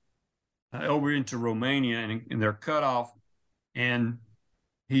Romania, over into Romania, and they're cut off, and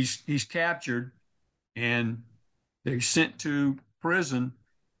he's captured, and they're sent to prison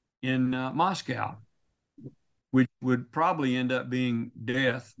in Moscow, which would probably end up being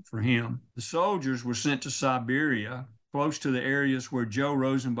death for him. The soldiers were sent to Siberia, close to the areas where Joe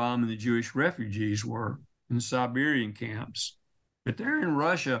Rosenbaum and the Jewish refugees were, in the Siberian camps. But there in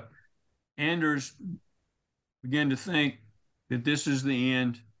Russia, Anders began to think that this is the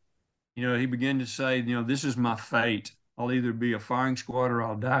end. He began to say, this is my fate. I'll either be a firing squad or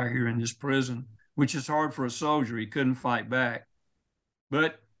I'll die here in this prison, which is hard for a soldier. He couldn't fight back.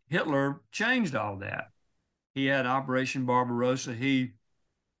 But Hitler changed all that. He had Operation Barbarossa. He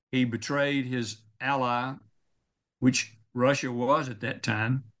betrayed his ally, which Russia was at that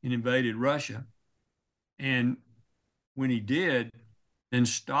time, and invaded Russia. And when he did, then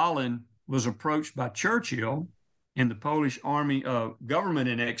Stalin was approached by Churchill and the Polish army government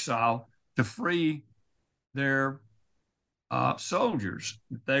in exile to free their soldiers,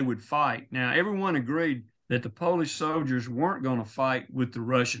 that they would fight. Now, everyone agreed that the Polish soldiers weren't going to fight with the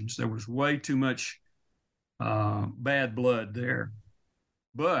Russians. There was way too much bad blood there.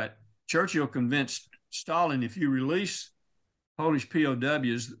 But Churchill convinced Stalin, if you release Polish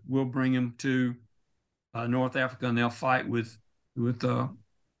POWs, we'll bring them to North Africa, and they'll fight with the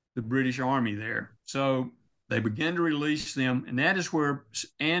British army there. So they began to release them, and that is where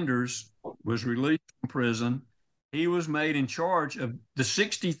Anders was released from prison. He was made in charge of the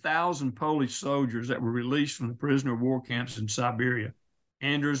 60,000 Polish soldiers that were released from the prisoner of war camps in Siberia.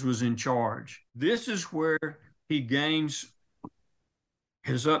 Anders was in charge. This is where he gains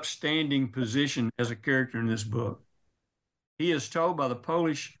his upstanding position as a character in this book. He is told by the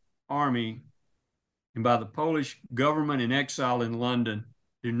Polish army and by the Polish government in exile in London,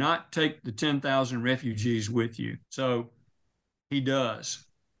 do not take the 10,000 refugees with you. So he does.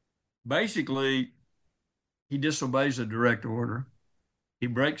 Basically, he disobeys a direct order. He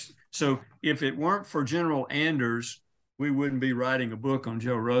breaks. So if it weren't for General Anders, we wouldn't be writing a book on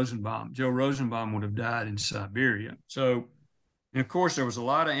Joe Rosenbaum. Joe Rosenbaum would have died in Siberia. So, and of course, there was a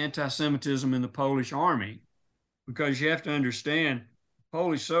lot of anti-Semitism in the Polish army, because you have to understand,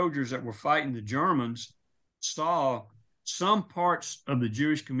 Polish soldiers that were fighting the Germans saw some parts of the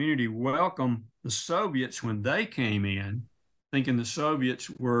Jewish community welcome the Soviets when they came in, thinking the Soviets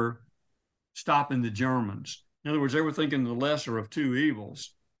were stopping the Germans. In other words, they were thinking the lesser of two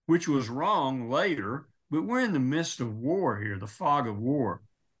evils, which was wrong later, but we're in the midst of war here, the fog of war.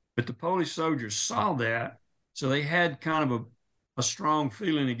 But the Polish soldiers saw that, so they had kind of a strong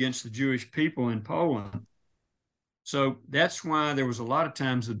feeling against the Jewish people in Poland. So that's why there was a lot of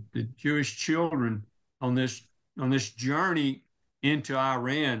times the Jewish children on this journey into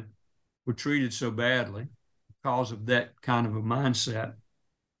Iran were treated so badly because of that kind of a mindset.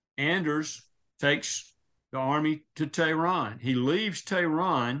 Anders takes the army to Tehran. He leaves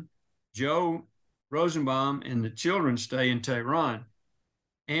Tehran. Joe Rosenbaum and the children stay in Tehran.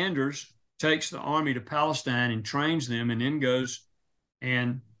 Anders takes the army to Palestine and trains them, and then goes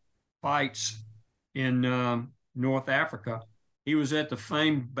and fights in North Africa. He was at the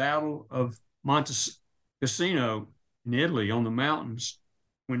famed Battle of Monte Cassino in Italy on the mountains.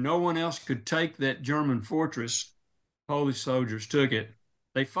 When no one else could take that German fortress, Polish soldiers took it.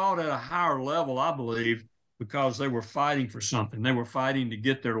 They fought at a higher level, I believe, because they were fighting for something. They were fighting to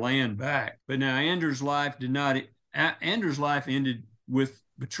get their land back. But now Anders' life ended with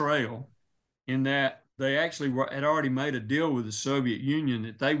betrayal, in that they actually had already made a deal with the Soviet Union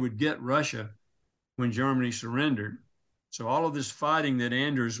that they would get Russia when Germany surrendered. So all of this fighting that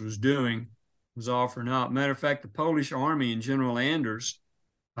Anders was doing was all for naught. Matter of fact, the Polish army and General Anders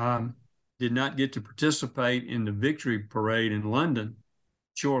did not get to participate in the victory parade in London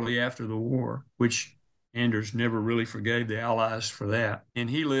shortly after the war, which Anders never really forgave the Allies for that. And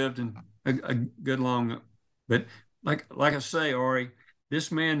he lived in a good long, but like I say, Ari,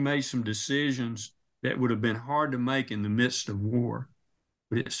 this man made some decisions that would have been hard to make in the midst of war,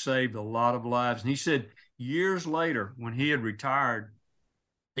 but it saved a lot of lives. And he said years later, when he had retired,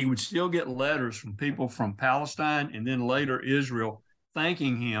 he would still get letters from people from Palestine and then later Israel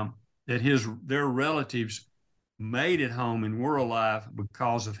thanking him that their relatives made it home and were alive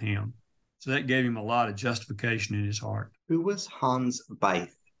because of him. So that gave him a lot of justification in his heart. Who was Hans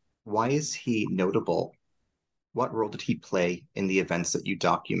Beith? Why is he notable? What role did he play in the events that you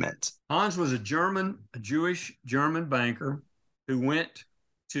document? Hans was a Jewish German banker who went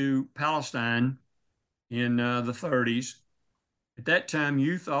to Palestine in the 30s. At that time,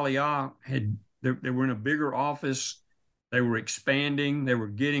 Youth Aliyah they were in a bigger office. They were expanding. They were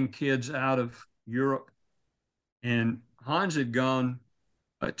getting kids out of Europe. And Hans had gone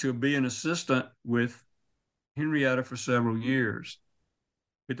to be an assistant with Henrietta for several years.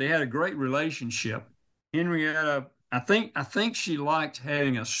 But they had a great relationship. Henrietta, I think she liked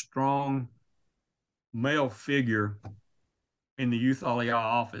having a strong male figure in the Youth Aliyah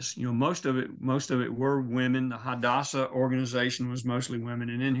office. You know, most of it were women. The Hadassah organization was mostly women.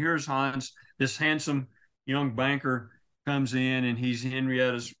 And then here's Hans, this handsome young banker, comes in, and he's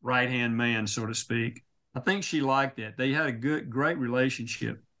Henrietta's right-hand man, so to speak. I think she liked that. They had a great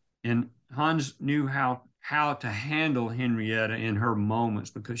relationship. And Hans knew how to handle Henrietta in her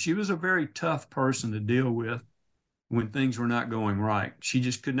moments, because she was a very tough person to deal with when things were not going right. She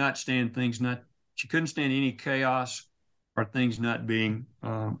just could not stand she couldn't stand any chaos or things not being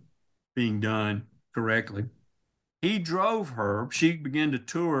done correctly. He drove her. She began to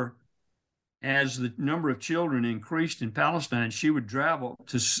tour. As the number of children increased in Palestine, she would travel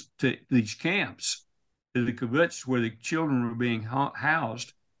to these camps, to the kibbutz where the children were being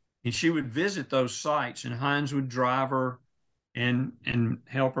housed, and she would visit those sites, and Heinz would drive her and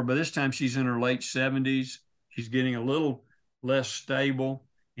help her. By this time, she's in her late 70s. She's getting a little less stable,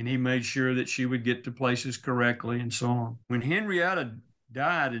 and he made sure that she would get to places correctly and so on. When Henrietta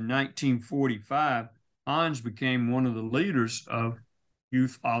died in 1945, Hans became one of the leaders of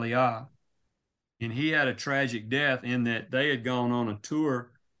Youth Aliyah. And he had a tragic death in that they had gone on a tour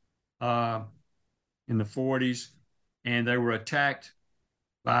in the 40s, and they were attacked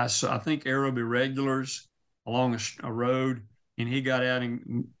by, I think, Arab irregulars along a road, and he got out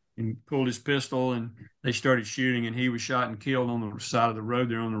and pulled his pistol, and they started shooting, and he was shot and killed on the side of the road.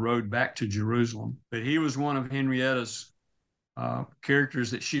 They're on the road back to Jerusalem. But he was one of Henrietta's characters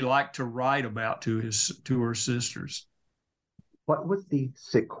that she liked to write about to her sisters. What was the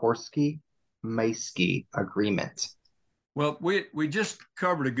Sikorsky-Maysky agreement? Well, we just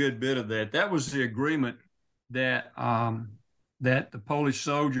covered a good bit of that. That was the agreement that that the Polish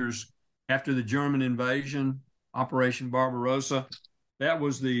soldiers, after the German invasion, Operation Barbarossa, that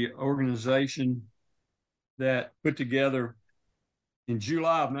was the organization that put together in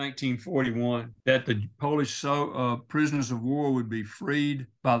July of 1941 that the Polish prisoners of war would be freed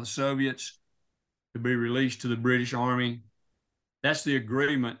by the Soviets to be released to the British Army. That's the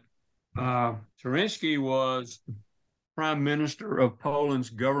agreement. Kerensky was Prime Minister of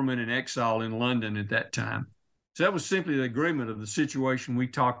Poland's government in exile in London at that time. So that was simply the agreement of the situation we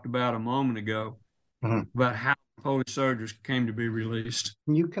talked about a moment ago, about how Polish soldiers came to be released.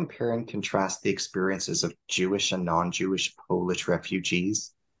 Can you compare and contrast the experiences of Jewish and non-Jewish Polish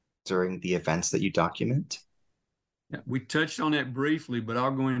refugees during the events that you document? Yeah, we touched on that briefly, but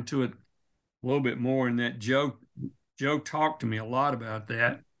I'll go into it a little bit more in that Joe talked to me a lot about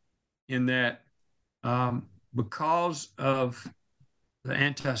that, in that because of the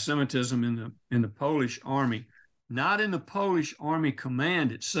anti-Semitism in the Polish army, not in the Polish army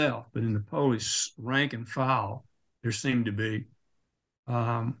command itself, but in the Polish rank and file, there seemed to be,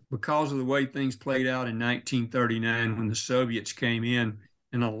 because of the way things played out in 1939 when the Soviets came in,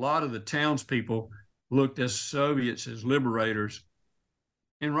 and a lot of the townspeople looked at Soviets as liberators,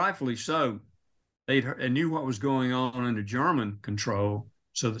 and rightfully so. They knew what was going on under German control,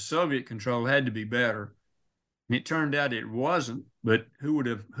 so the Soviet control had to be better. And it turned out it wasn't, but who would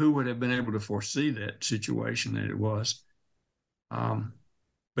have been able to foresee that situation that it was?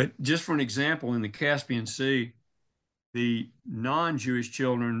 But just for an example, in the Caspian Sea, the non-Jewish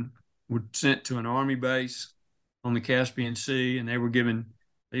children were sent to an army base on the Caspian Sea, and they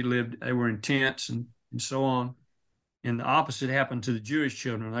were in tents and so on. And the opposite happened to the Jewish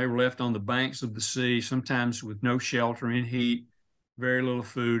children. They were left on the banks of the sea, sometimes with no shelter, in heat, very little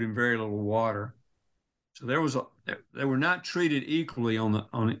food, and very little water. So they were not treated equally on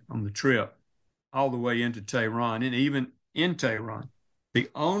the trip all the way into Tehran, and even in Tehran. The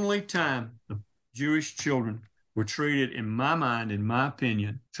only time the Jewish children were treated, in my mind, in my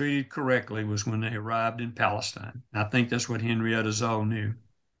opinion, treated correctly was when they arrived in Palestine. I think that's what Henrietta Zoll knew,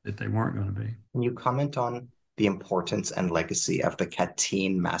 that they weren't going to be. Can you comment on the importance and legacy of the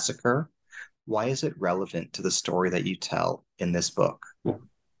Katyn massacre? Why is it relevant to the story that you tell in this book? Well,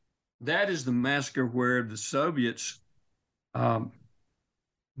 that is the massacre where the Soviets,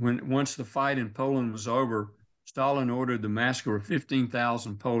 once the fight in Poland was over, Stalin ordered the massacre of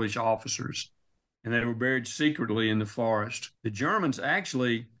 15,000 Polish officers, and they were buried secretly in the forest. The Germans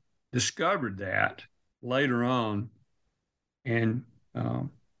actually discovered that later on, and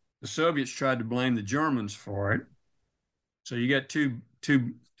the Soviets tried to blame the Germans for it. So you got two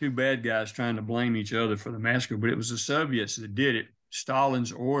bad guys trying to blame each other for the massacre, but it was the Soviets that did it,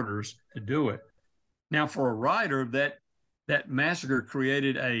 Stalin's orders to do it. Now, for a writer, that massacre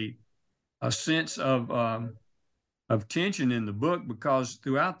created a sense of tension in the book, because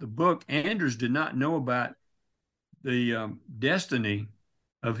throughout the book, Anders did not know about the destiny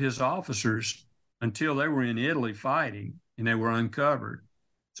of his officers until they were in Italy fighting and they were uncovered.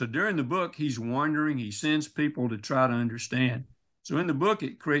 So during the book, he's wondering, he sends people to try to understand. So in the book,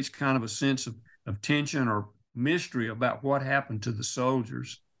 it creates kind of a sense of tension or mystery about what happened to the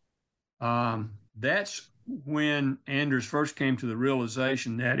soldiers. That's when Anders first came to the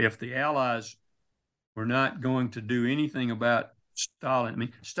realization that if the Allies were not going to do anything about Stalin, I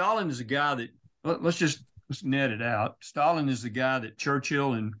mean, Stalin is a guy that, let's net it out. Stalin is the guy that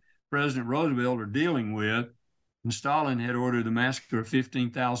Churchill and President Roosevelt are dealing with. And Stalin had ordered the massacre of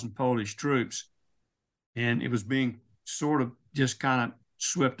 15,000 Polish troops, and it was being sort of just kind of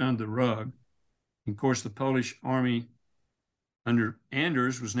swept under the rug. And of course, the Polish army under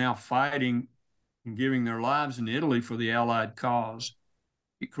Anders was now fighting and giving their lives in Italy for the Allied cause.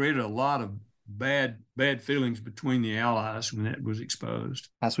 It created a lot of bad feelings between the Allies when it was exposed.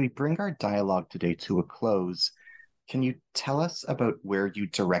 As we bring our dialogue today to a close, can you tell us about where you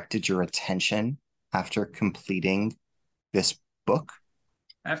directed your attention after completing this book?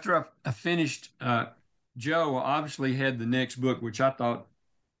 After I finished, Joe obviously had the next book, which I thought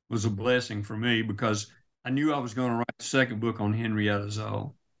was a blessing for me, because I knew I was going to write the second book on Henrietta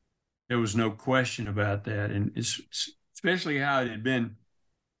Zoll. There was no question about that. And it's especially how it had been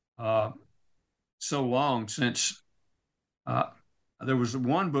so long since there was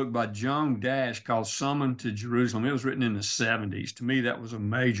one book by Joan Dash called Summoned to Jerusalem. It was written in the 70s. To me, that was a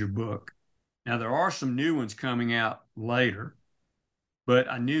major book. Now, there are some new ones coming out later, but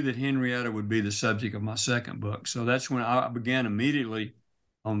I knew that Henrietta would be the subject of my second book. So that's when I began immediately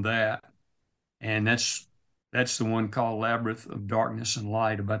on that. And that's the one called Labyrinth of Darkness and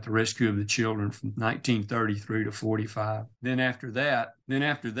Light, about the rescue of the children from 1933 to 45. Then after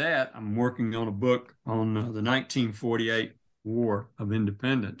that, I'm working on a book on the 1948 War of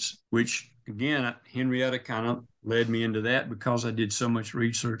Independence, which, again, Henrietta kind of led me into that because I did so much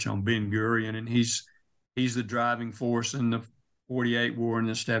research on Ben-Gurion, and he's the driving force in the 48 war and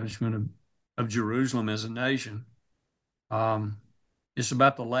the establishment of Jerusalem as a nation. It's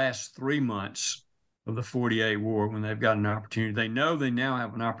about the last 3 months of the 48 war when they've got an opportunity. They know they now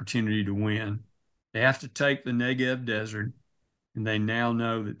have an opportunity to win. They have to take the Negev desert, and they now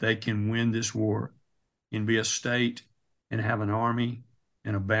know that they can win this war and be a state and have an army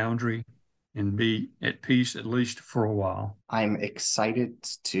and a boundary and be at peace at least for a while. I'm excited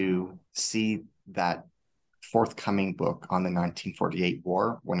to see that forthcoming book on the 1948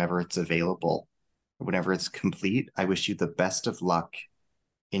 war whenever it's available, whenever it's complete. I wish you the best of luck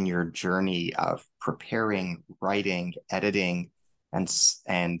in your journey of preparing, writing, editing, and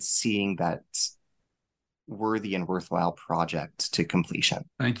seeing that worthy and worthwhile project to completion.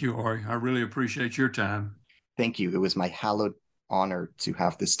 Thank you, Ari. I really appreciate your time. Thank you. It was my hallowed honor to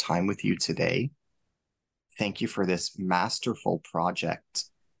have this time with you today. Thank you for this masterful project.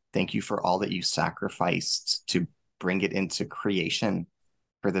 Thank you for all that you sacrificed to bring it into creation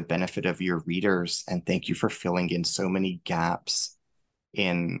for the benefit of your readers. And thank you for filling in so many gaps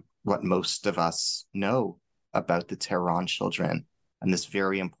in what most of us know about the Tehran children and this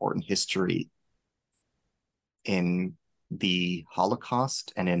very important history in the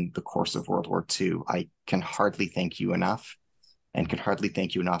Holocaust and in the course of World War II. I can hardly thank you enough, and can hardly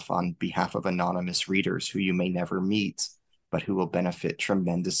thank you enough on behalf of anonymous readers who you may never meet, but who will benefit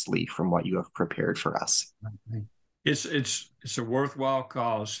tremendously from what you have prepared for us. It's a worthwhile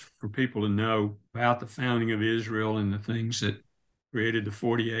cause for people to know about the founding of Israel and the things that created the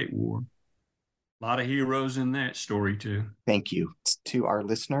 48 war. A lot of heroes in that story too. Thank you. To our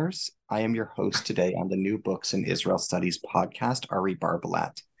listeners, I am your host today on the New Books in Israel Studies podcast, Ari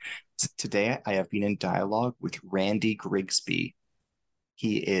Barbalat. Today, I have been in dialogue with Randy Grigsby.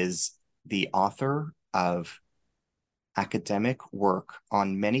 He is the author of academic work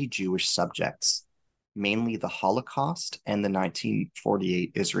on many Jewish subjects, mainly the Holocaust and the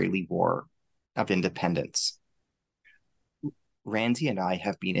 1948 Israeli War of Independence. Randy and I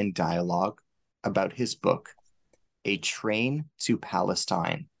have been in dialogue about his book, A Train to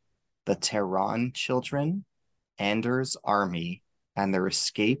Palestine, The Tehran Children, Anders' Army, and Their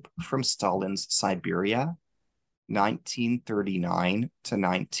Escape from Stalin's Siberia, 1939 to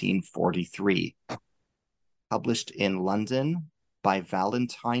 1943, published in London by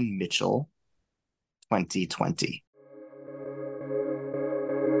Vallentine Mitchell, 2020.